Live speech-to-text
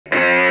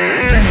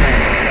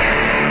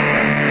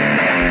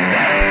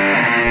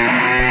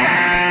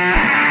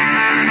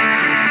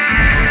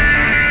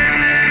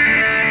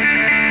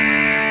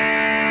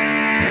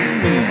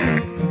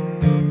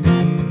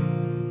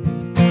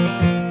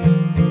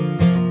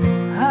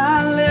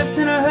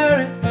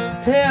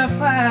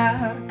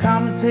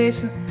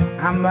temptation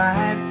I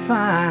might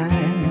find.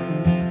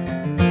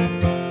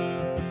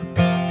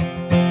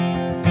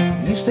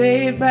 You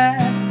stayed back,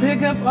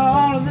 pick up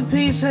all of the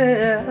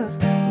pieces,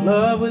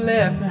 love we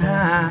left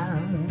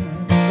behind.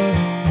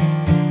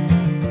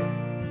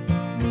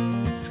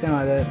 It's kind of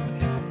like that.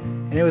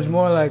 And it was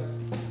more like,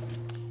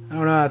 I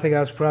don't know, I think I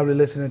was probably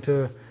listening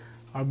to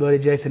our buddy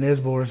Jason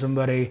Isbell or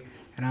somebody,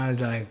 and I was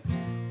like,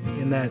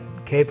 in that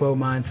capo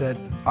mindset.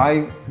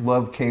 I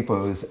love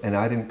capos, and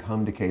I didn't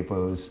come to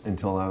capos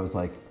until I was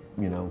like,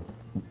 you know,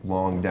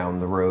 long down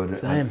the road.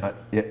 Same.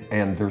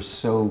 And they're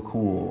so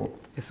cool.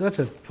 It's such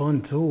a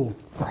fun tool.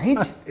 Right?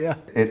 Yeah.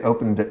 It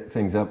opened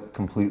things up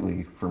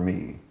completely for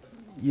me.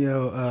 You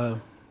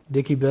know,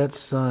 Dickie Betts'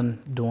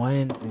 son,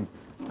 Dwayne,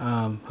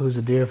 who's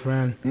a dear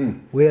friend,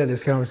 we had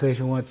this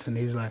conversation once, and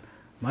he was like,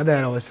 my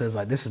dad always says,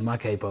 like, this is my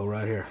capo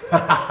right here.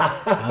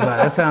 I was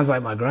like, that sounds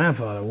like my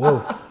grandfather.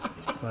 Whoa.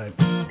 Like,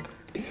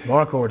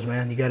 bar chords,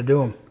 man, you got to do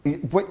them.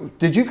 What,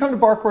 did you come to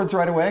bar chords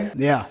right away?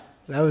 Yeah,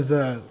 that was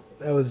a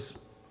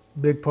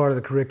big part of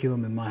the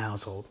curriculum in my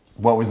household.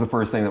 What was the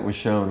first thing that was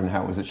shown, and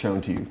how was it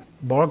shown to you?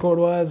 Bar chord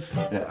was?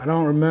 Yeah. I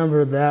don't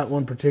remember that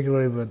one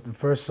particularly, but the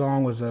first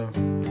song was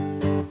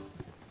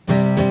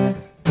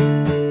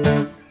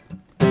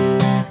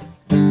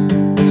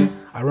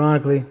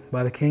ironically,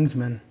 by the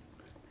Kingsmen,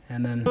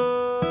 and then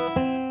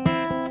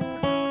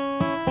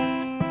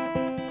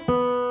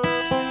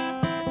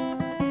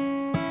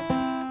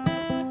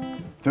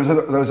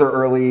Those are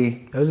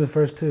early. those are the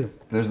first two.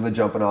 Those are the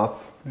jumping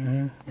off.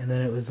 And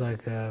then it was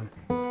like,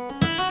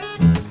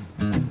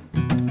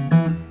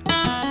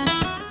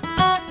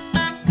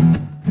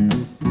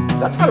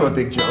 That's kind of a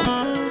big jump.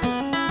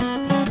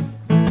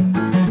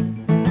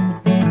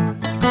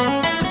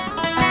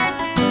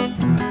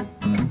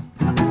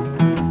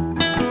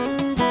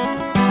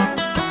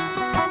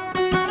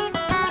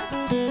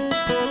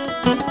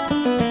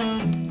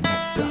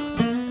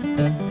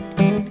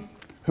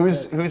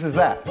 Whose is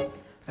that?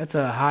 that's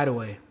a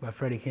Hideaway by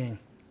Freddie King.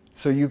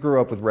 So you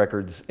grew up with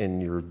records in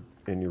your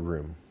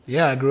room.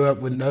 Yeah, I grew up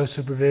with no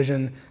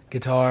supervision,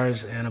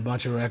 guitars, and a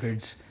bunch of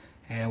records,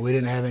 and we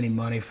didn't have any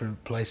money for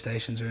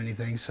PlayStations or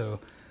anything, so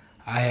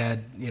I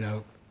had, you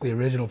know, the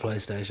original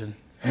PlayStation.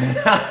 And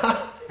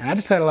I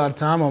just had a lot of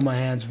time on my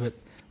hands, but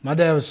my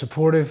dad was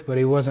supportive, but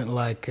he wasn't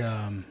like,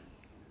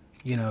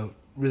 you know,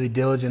 really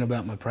diligent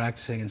about my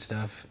practicing and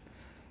stuff.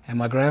 And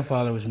my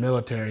grandfather was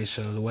military,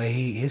 so the way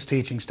his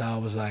teaching style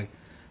was like,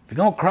 if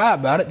you're gonna cry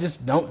about it,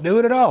 just don't do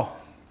it at all.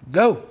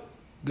 Go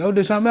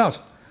do something else.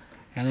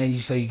 And then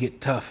you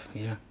get tough,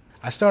 you know.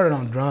 I started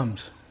on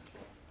drums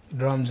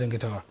and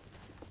guitar,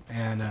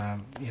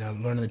 and you know,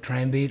 learning the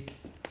train beat.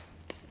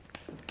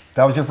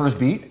 That was your first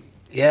beat?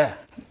 Yeah,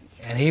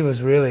 and he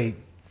was really,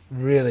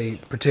 really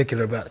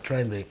particular about the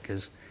train beat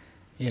because,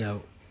 you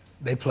know,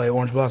 they play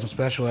Orange Blossom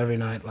Special every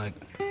night, like.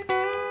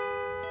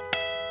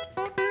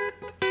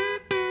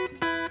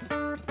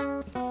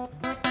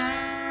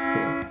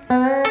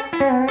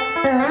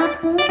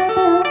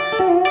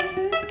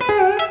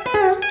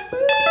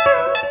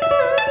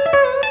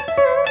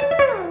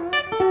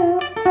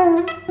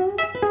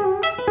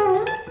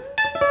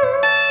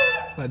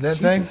 Like that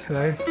thing,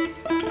 like.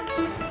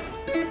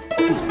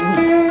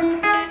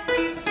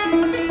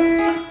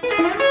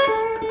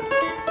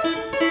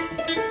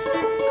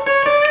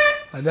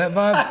 Like that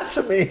vibe? That's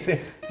amazing.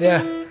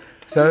 Yeah.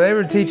 So they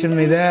were teaching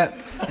me that,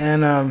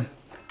 and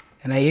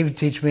they even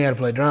teach me how to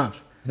play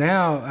drums.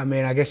 Now, I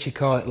mean, I guess you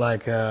call it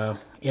like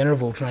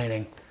interval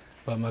training,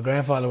 but my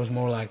grandfather was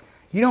more like,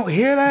 you don't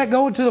hear that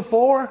going to the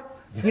 4?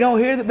 You don't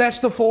hear that that's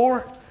the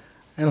 4?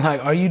 And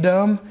like, are you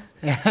dumb?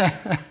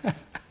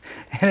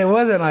 And it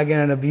wasn't like in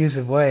an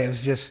abusive way. It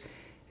was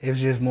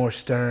just more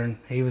stern.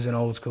 He was an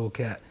old school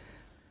cat.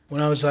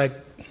 When I was like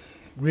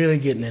really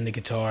getting into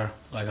guitar,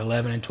 like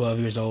 11 and 12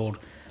 years old,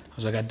 I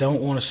was like, I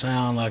don't want to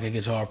sound like a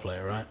guitar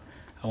player, right?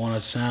 I want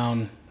to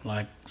sound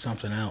like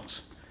something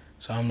else.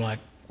 So I'm like,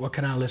 what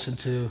can I listen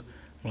to?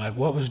 I'm like,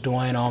 what was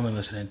Duane Allman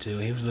listening to?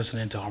 He was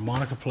listening to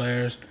harmonica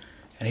players,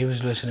 and he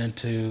was listening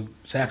to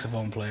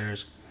saxophone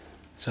players.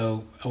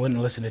 So I went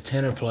and listened to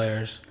tenor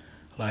players,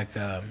 like,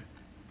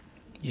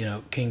 you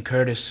know, King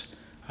Curtis.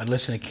 I'd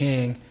listen to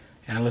King,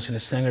 and I'd listen to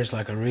singers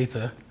like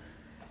Aretha,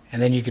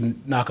 and then you can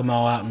knock them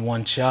all out in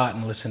one shot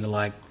and listen to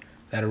like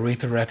that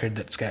Aretha record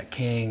that's got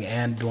King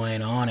and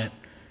Duane on it,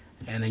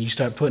 and then you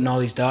start putting all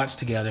these dots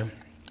together,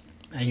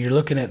 and you're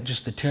looking at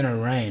just the tenor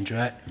range,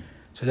 right?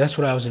 So that's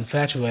what I was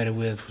infatuated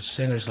with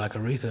singers like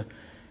Aretha,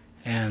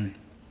 and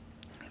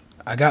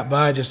I got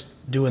by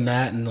just doing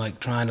that and like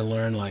trying to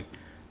learn like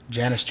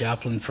Janis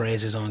Joplin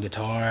phrases on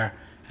guitar,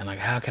 and like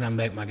how can I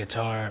make my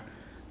guitar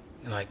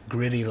like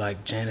gritty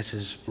like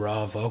Janis's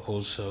raw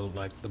vocals. So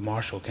like the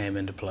Marshall came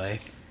into play,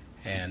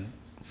 and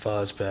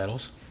fuzz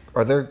pedals.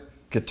 Are there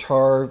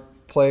guitar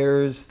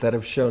players that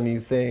have shown you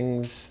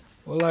things?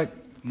 Well, like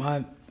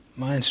my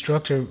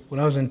instructor,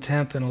 when I was in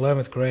 10th and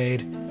 11th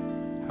grade,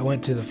 I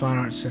went to the Fine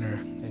Arts Center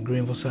in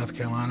Greenville, South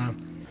Carolina,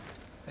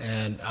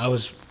 and I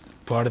was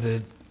part of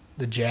the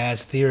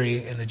jazz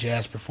theory and the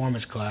jazz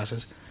performance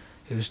classes.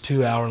 It was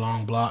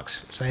 2-hour-long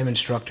blocks, same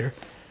instructor,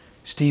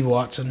 Steve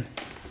Watson,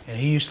 and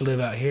he used to live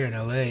out here in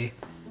LA.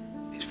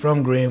 He's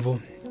from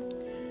Greenville,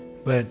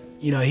 but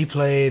you know, he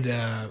played,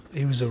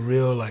 he was a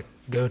real like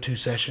go-to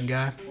session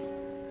guy.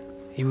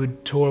 He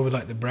would tour with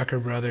like the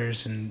Brecker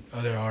Brothers and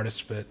other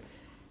artists, but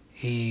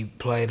he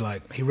played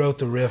like, he wrote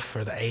the riff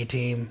for the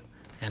A-Team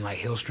and like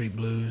Hill Street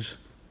Blues.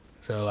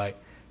 So like,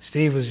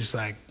 Steve was just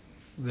like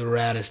the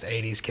raddest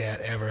 80s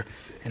cat ever.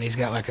 And he's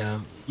got like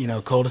a, you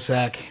know,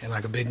 cul-de-sac and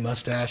like a big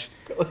mustache.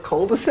 A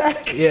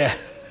cul-de-sac? Yeah,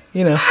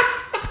 you know.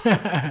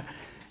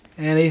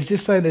 And he's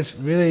just like this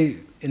really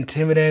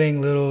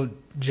intimidating little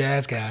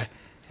jazz guy.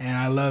 And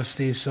I love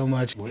Steve so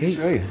much. He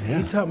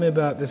taught me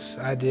about this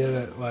idea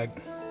that like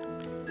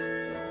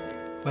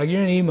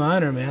you're in E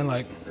minor, man.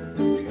 Like,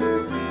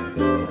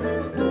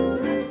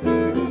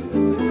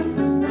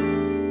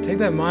 take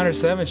that minor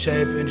 7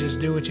 shape and just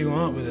do what you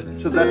want with it.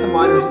 So that's a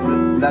minor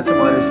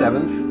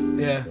 7th?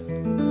 Yeah.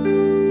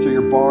 So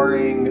you're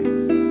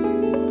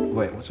borrowing,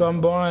 wait. So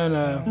I'm borrowing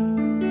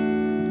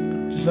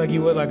just like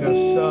you would like a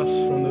sus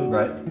from the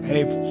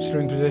A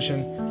string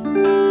position,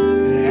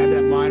 and add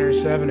that minor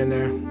 7 in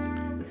there.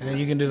 And then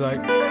you can do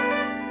like,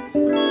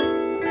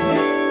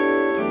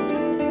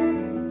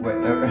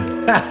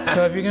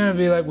 so if you're gonna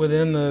be like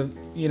within the,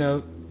 you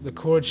know, the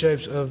chord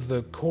shapes of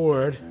the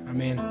chord, I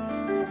mean,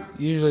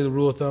 usually the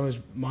rule of thumb is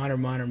minor,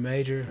 minor,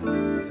 major.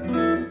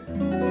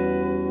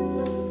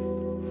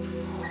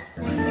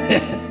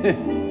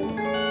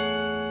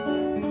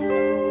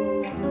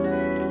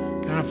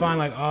 Kind of find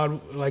like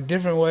odd, like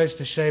different ways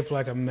to shape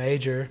like a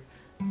major.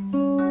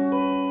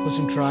 Put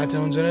some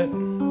tritones in it.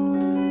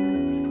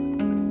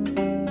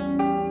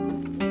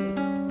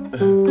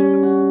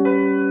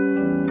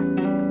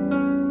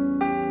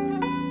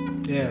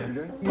 Yeah.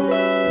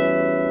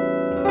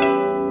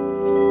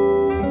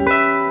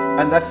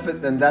 And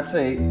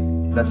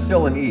that's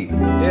still an E.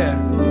 Yeah.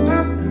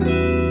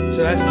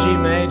 So that's G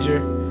major,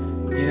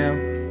 you know,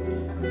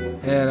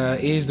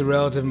 and E is the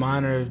relative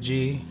minor of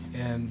G,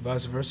 and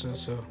vice versa.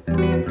 So.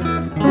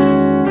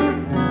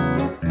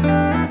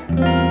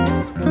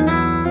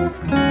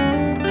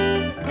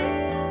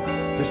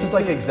 This is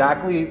like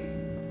exactly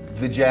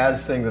the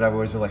jazz thing that I've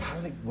always been like,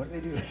 what do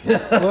they do?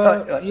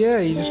 Well, yeah,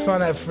 you just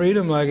find that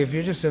freedom. Like if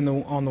you're just on the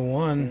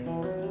one.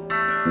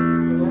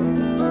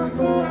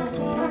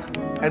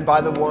 And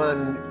by the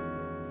one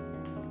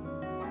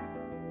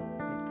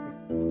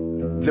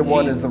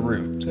is the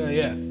root. So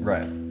yeah.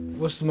 Right.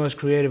 What's the most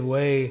creative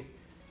way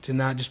to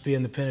not just be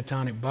in the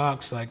pentatonic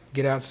box? Like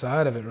get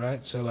outside of it,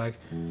 right? So like,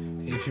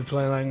 if you're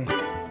playing like.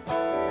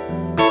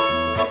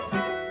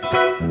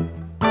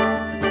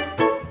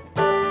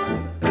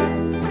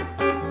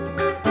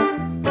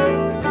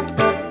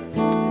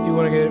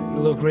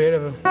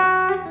 Creative.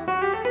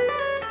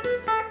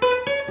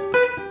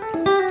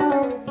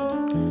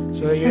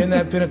 So you're in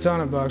that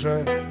pentatonic box,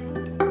 right?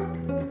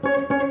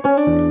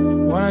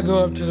 Why not go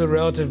up to the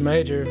relative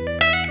major?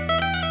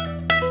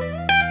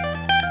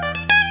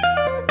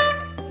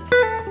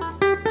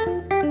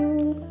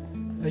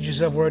 Let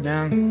yourself work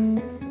down.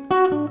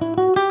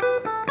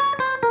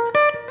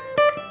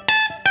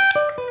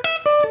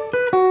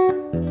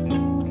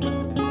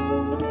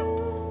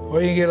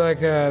 Or you can get like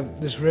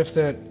this riff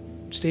that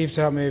Steve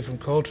taught me from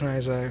Coltrane.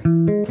 Is like,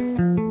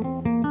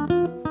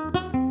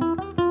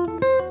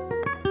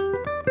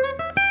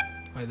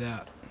 like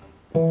that,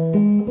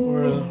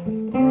 or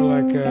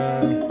like.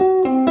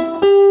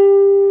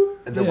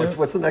 And then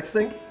what's the next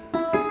thing?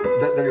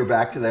 Then you're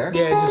back to there.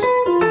 Yeah, just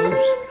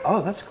loops.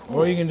 Oh, that's cool.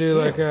 Or you can do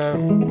like the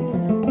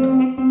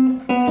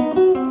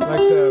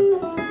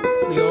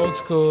old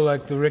school,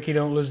 like the Ricky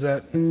Don't Lose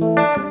That.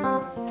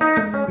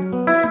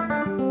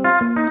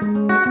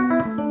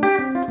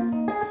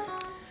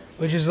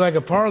 Which is like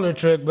a parlor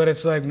trick, but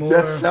it's like more.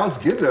 That sounds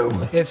good though.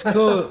 It's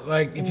cool.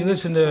 Like if you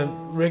listen to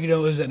Ricky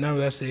Don't Lose That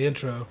Number, that's the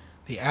intro.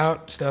 The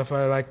out stuff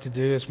I like to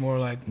do is more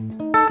like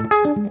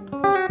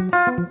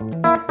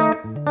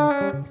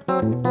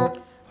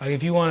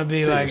if you want to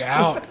be like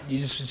out,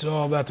 it's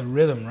all about the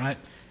rhythm, right?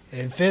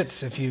 It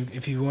fits if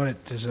you want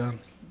it to sound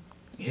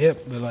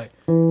hip, but like.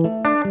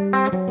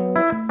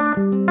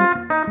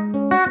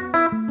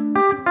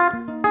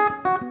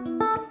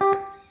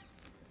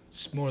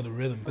 It's more the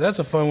rhythm. But that's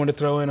a fun one to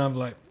throw in of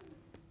like,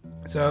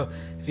 so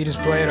if you just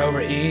play it over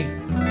E.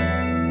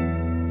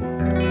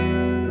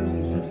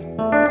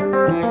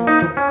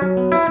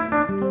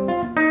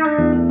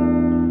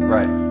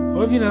 Right.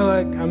 Or if you know,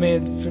 like, I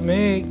mean, for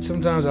me,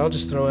 sometimes I'll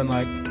just throw in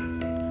like,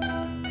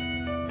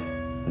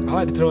 I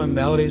like to throw in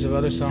melodies of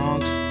other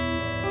songs.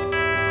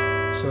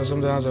 So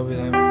sometimes I'll be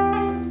like.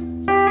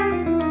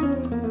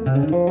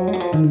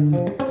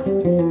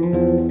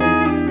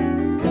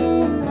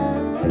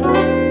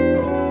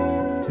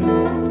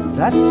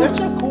 That's such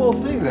a cool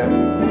thing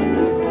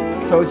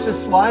then. So it's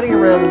just sliding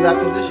around in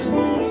that position.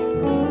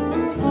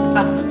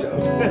 That's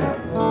dope.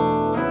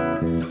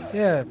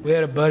 Yeah, we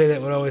had a buddy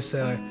that would always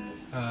say,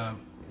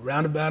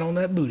 roundabout on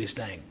that booty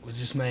stank, was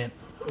just meant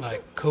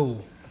like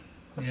cool,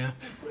 yeah.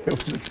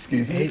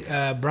 Excuse me?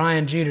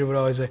 Brian Jeter would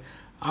always say,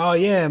 oh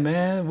yeah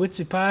man, what's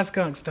your pie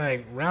skunk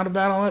stank?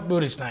 Roundabout on that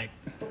booty stank.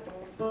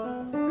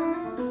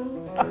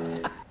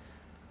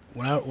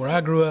 where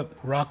I grew up,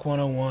 Rock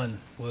 101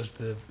 was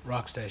the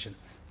rock station,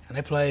 and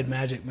they played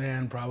Magic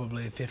Man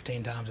probably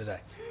 15 times a day.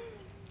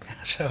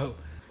 So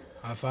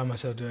I find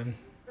myself doing,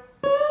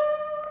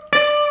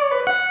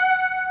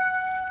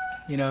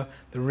 you know,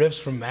 the riffs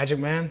from Magic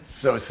Man.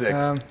 So sick.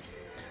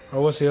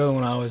 Or what's the other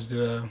one I always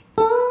do?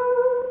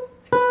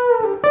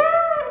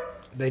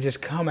 They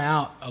just come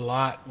out a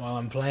lot while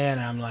I'm playing,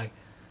 and I'm like,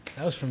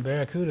 that was from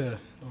Barracuda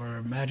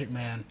or Magic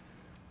Man.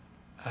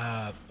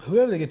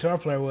 Whoever the guitar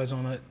player was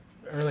on the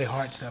early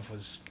Heart stuff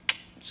was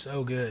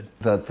so good.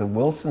 That the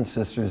Wilson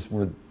sisters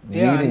were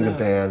Yeah, leading I the know.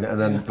 band, and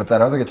then but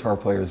that other guitar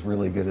player is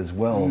really good as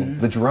well.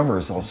 The drummer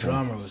is also. The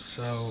drummer was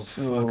so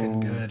fucking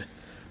good.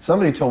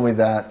 Somebody told me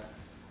that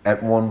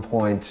at one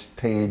point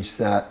Page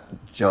sat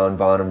John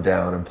Bonham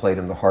down and played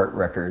him the Heart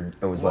record.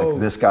 It was Whoa.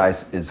 like, this guy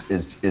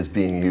is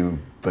being you,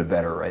 but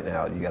better right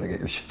now. You got to get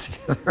your shit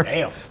together.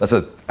 Damn. That's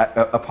a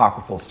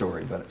apocryphal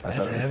story, but I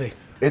That's thought it was, heavy.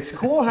 It's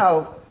cool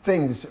how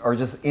things are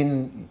just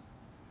in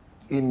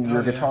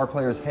your yeah. guitar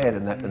player's head,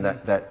 and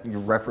that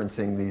you're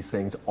referencing these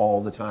things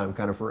all the time,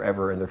 kind of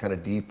forever, and they're kind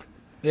of deep.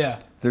 Yeah.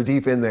 They're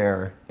deep in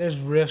there. There's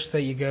riffs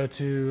that you go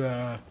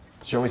to,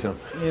 Show me some.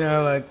 you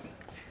know, like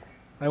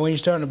when you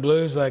start in the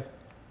blues, like,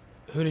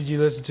 who did you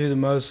listen to the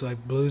most, like,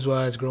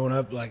 blues-wise growing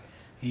up? Like,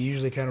 you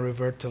usually kind of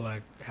revert to,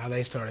 like, how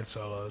they started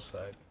solos,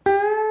 like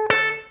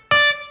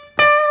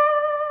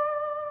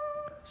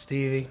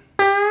Stevie.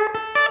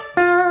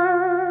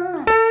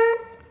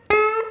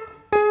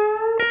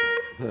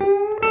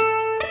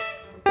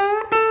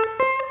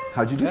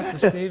 How'd you do That's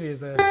that? the Stevie,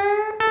 is that?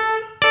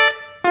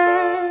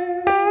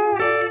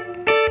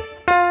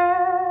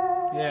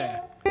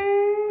 Yeah.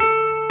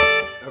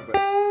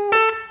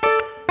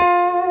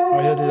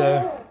 Or he'll do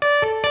that.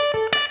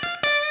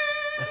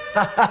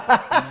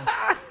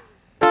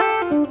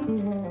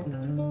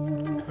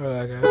 Or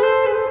that guy.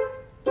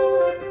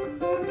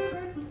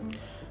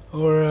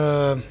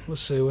 Or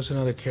let's see, what's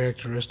another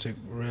characteristic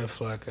riff?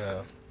 Like,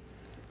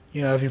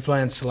 you know, if you're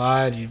playing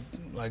slide, you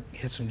like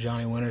hit some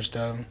Johnny Winter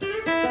stuff.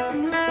 That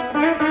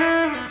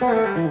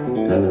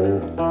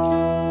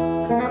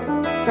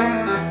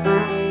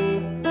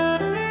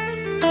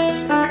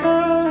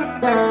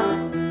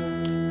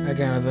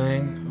kind of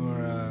thing. Or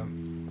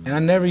and I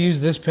never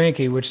used this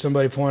pinky, which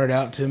somebody pointed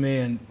out to me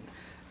and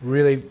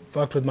really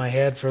fucked with my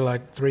head for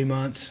like 3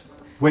 months.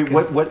 Wait,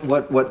 which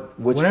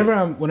Whenever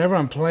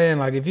I'm playing,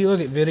 like if you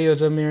look at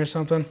videos of me or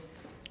something,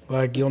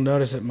 like you'll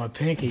notice that my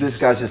pinky. This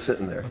guy's just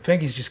sitting there. My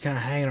pinky's just kind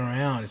of hanging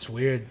around. It's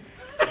weird.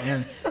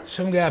 And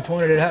some guy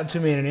pointed it out to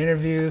me in an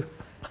interview,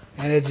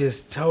 and it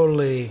just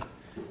totally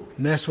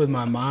messed with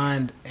my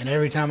mind. And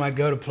every time I'd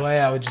go to play,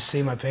 I would just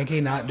see my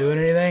pinky not doing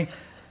anything.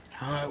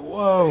 I'm like,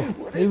 whoa,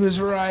 he was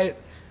right.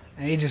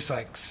 And he just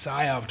like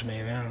psyoped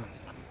me, man.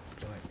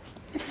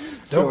 Like,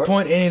 don't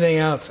point anything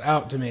else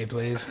out to me,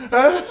 please.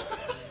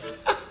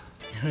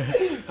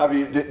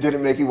 Did it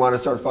make you want to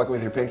start fucking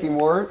with your pinky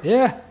more?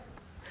 Yeah.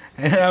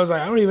 And I was like,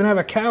 I don't even have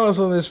a callus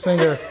on this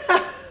finger.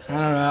 I don't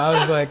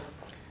know.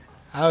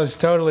 I was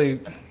totally,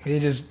 he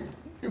just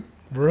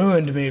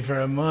ruined me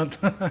for a month.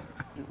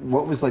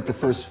 What was like the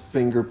first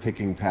finger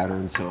picking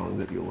pattern song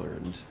that you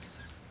learned?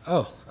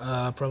 Oh,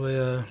 probably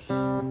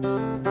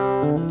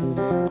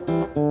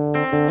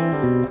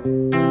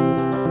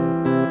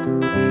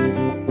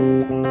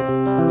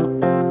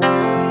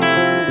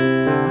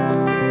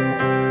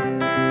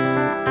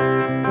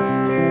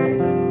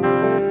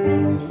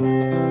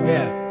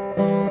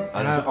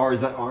Or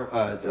is that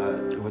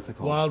what's it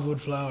called?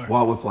 Wildwood Flower.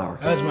 Wildwood Flower.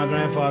 That was my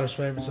grandfather's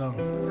favorite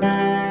song.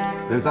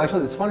 There's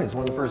actually, it's funny, it's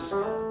one of the first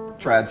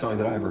trad songs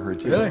that I ever heard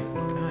too. Really?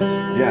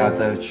 Nice. Yeah, at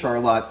the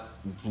Charlotte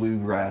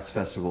Bluegrass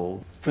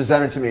Festival.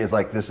 Presented to me as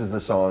like, this is the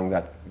song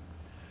that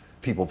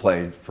people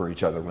play for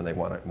each other when they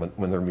want to,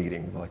 when they're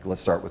meeting. Like,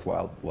 let's start with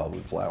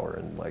Wildwood Flower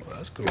and like Well,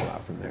 that's cool. go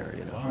out from there,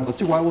 you know. Wow. Let's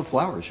do Wildwood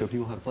Flower, show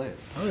people how to play it.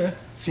 Oh yeah.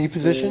 C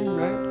position,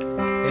 right?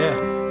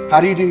 Yeah. How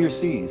do you do your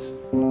C's?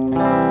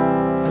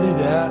 I do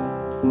that.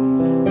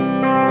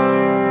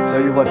 So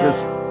you let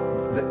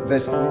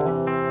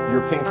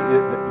your pinky,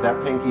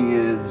 that pinky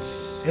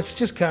is... It's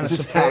just kind of It's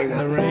just supporting the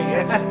hanging ring.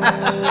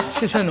 It's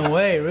just in the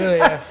way,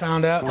 really, I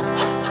found out.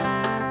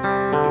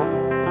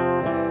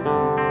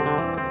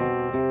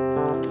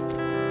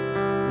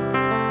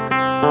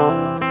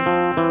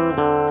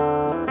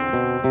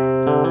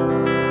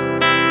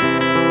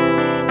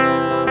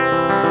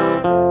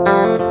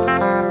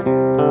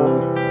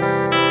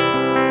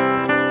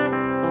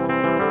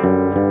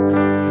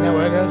 Isn't that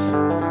where it goes?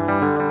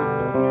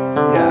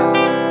 Yeah.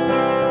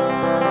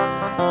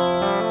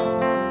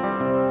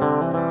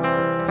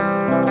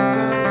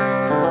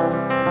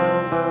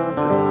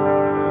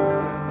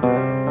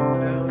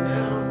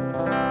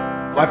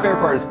 My favorite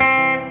part is...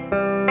 Yeah.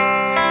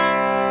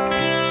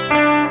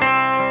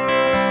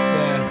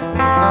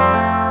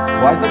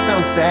 Why does that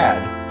sound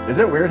sad? Is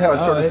it weird how it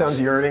sort of it's- sounds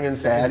yearning and It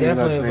sad, even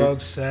though it's definitely me?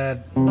 evokes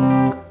sad.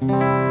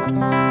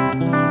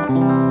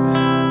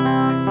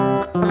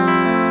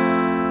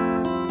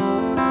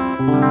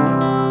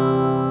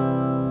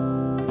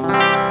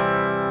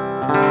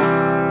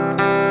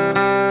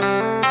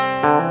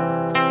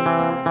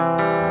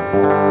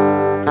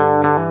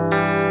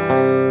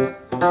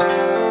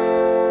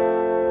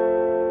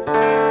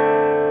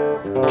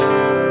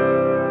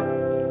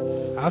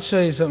 I'll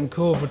show you something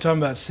cool. If we're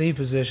talking about C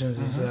positions,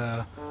 is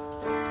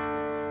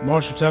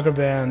Marshall Tucker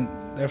Band.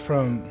 They're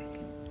from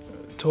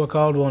Toy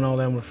Caldwell and all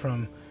them were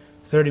from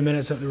 30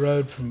 minutes up the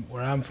road from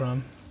where I'm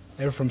from.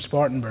 They were from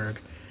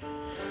Spartanburg.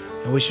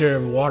 And we share a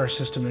water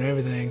system and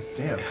everything.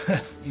 Damn.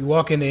 You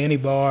walk into any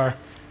bar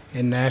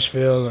in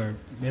Nashville or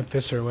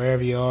Memphis or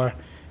wherever you are,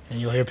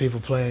 and you'll hear people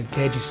playing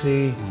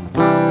KGC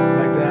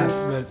like that.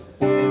 But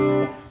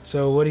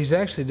so what he's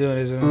actually doing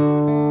is yeah.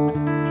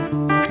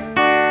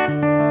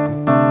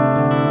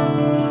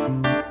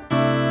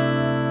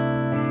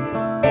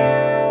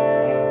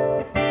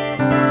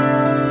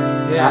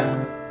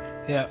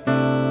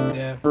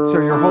 So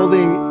you're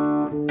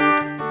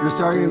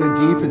starting in a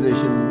D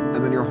position,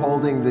 and then you're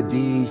holding the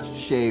D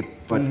shape,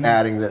 but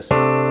adding this.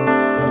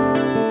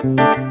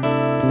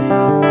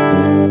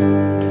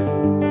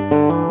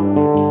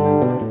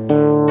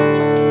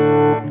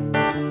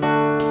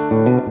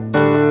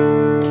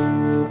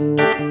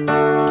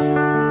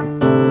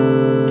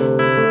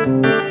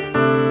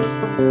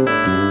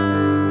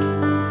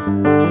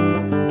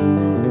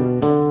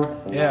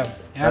 Yeah,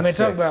 and I mean,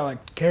 talk about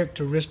like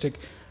characteristic,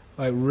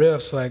 like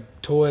riffs, like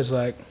toys,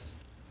 like.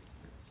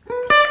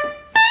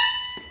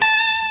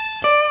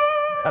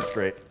 That's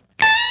great.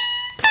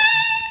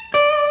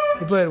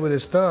 He played it with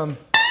his thumb.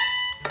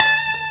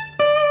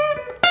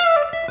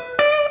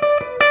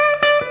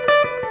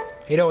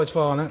 He'd always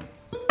fall on it.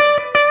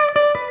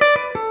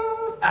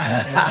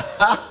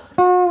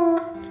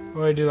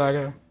 Or he'd do like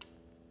a.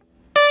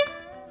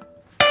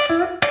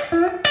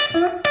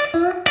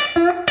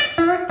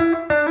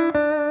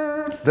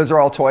 Those are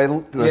all toy.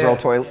 Those are all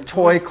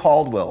toy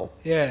Caldwell.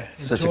 Yeah,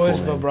 and Such a Toy's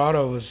cool name.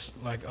 vibrato was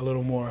like a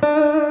little more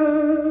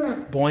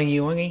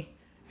boingy-oingy.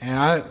 And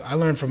I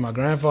learned from my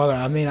grandfather.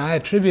 I mean, I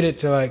attribute it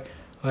to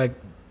like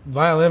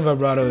violin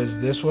vibrato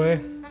is this way.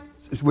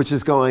 Which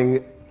is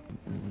going,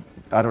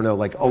 I don't know,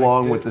 like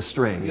along this. with the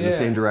string, in the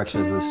same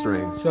direction as the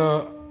string.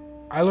 So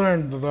I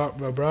learned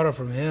vibrato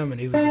from him, and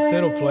he was a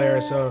fiddle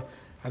player, so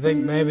I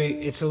think maybe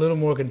it's a little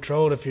more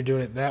controlled if you're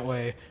doing it that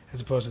way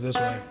as opposed to this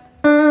way.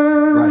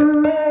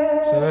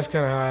 Right. So that's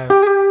kind of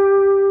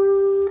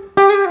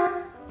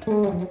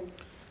how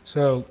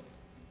So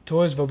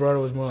Toy's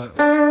vibrato was more like.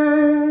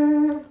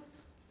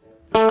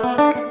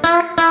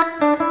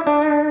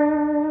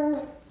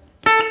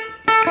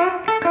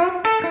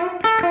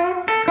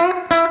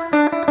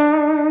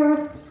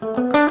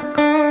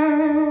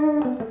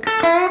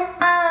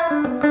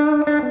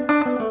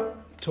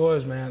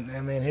 Toys, man.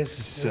 I mean, his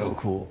So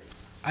cool.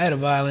 I had a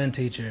violin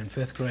teacher in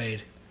 5th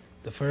grade.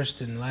 The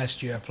first and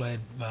last year I played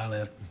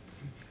violin.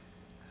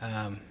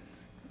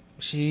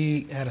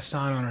 She had a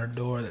sign on her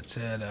door that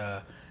said,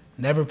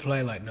 never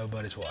play like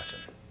nobody's watching.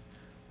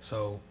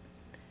 So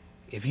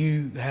if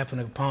you happen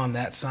upon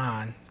that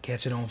sign,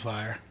 catch it on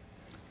fire,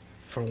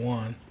 for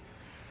one.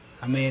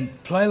 I mean,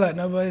 play like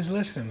nobody's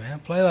listening, man.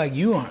 Play like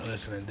you aren't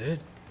listening,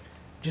 dude.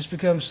 Just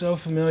become so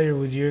familiar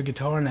with your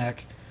guitar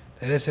neck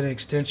that it's an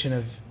extension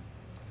of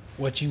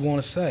what you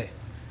want to say.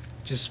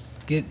 Just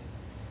get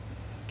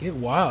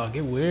wild,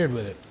 get weird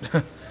with it.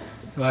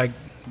 Like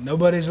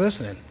nobody's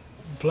listening.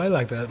 Play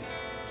like that.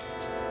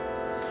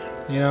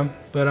 You know?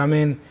 But I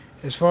mean,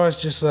 as far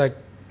as just like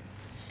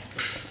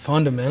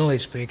fundamentally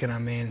speaking, I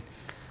mean,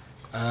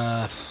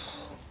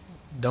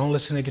 don't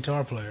listen to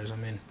guitar players. I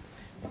mean,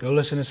 go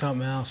listen to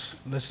something else.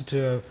 Listen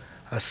to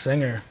a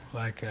singer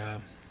like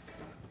that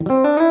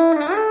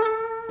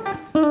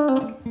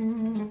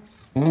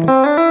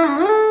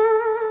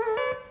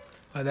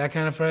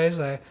kind of phrase,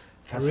 like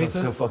That Aretha.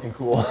 sounds so fucking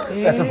cool.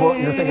 That's a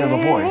you're thinking of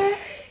a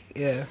voice.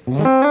 Yeah.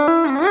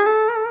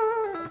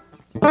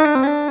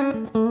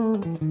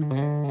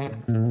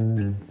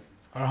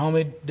 Our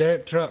homie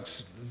Derek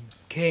Trucks,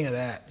 king of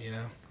that, you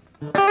know.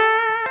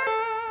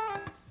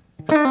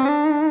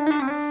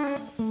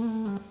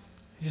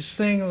 Just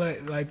sing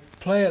like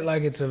play it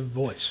like it's a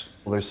voice.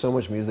 Well, there's so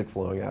much music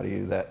flowing out of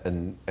you that,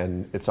 and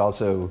it's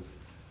also,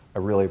 I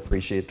really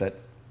appreciate that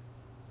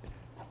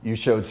you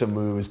showed some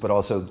moves, but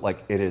also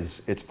like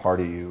it's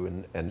part of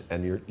you,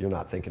 and you're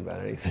not thinking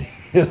about anything.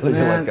 You're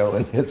like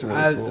going. It's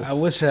really cool. I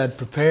wish I'd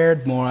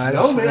prepared more.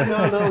 No, man,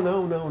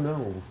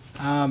 no.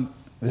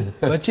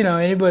 But you know,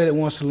 anybody that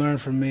wants to learn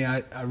from me,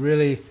 I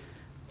really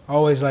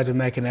always like to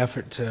make an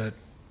effort to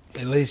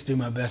at least do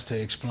my best to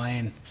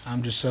explain.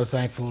 I'm just so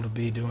thankful to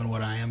be doing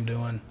what I am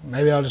doing.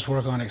 Maybe I'll just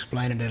work on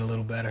explaining it a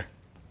little better.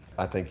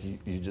 I think you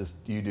do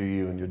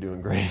you, and you're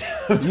doing great.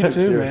 You too,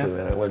 Seriously,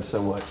 man. I learned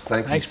so much.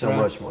 Thanks you so bro.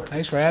 much, Mark.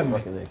 Thanks for having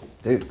me.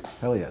 Dude,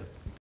 hell yeah.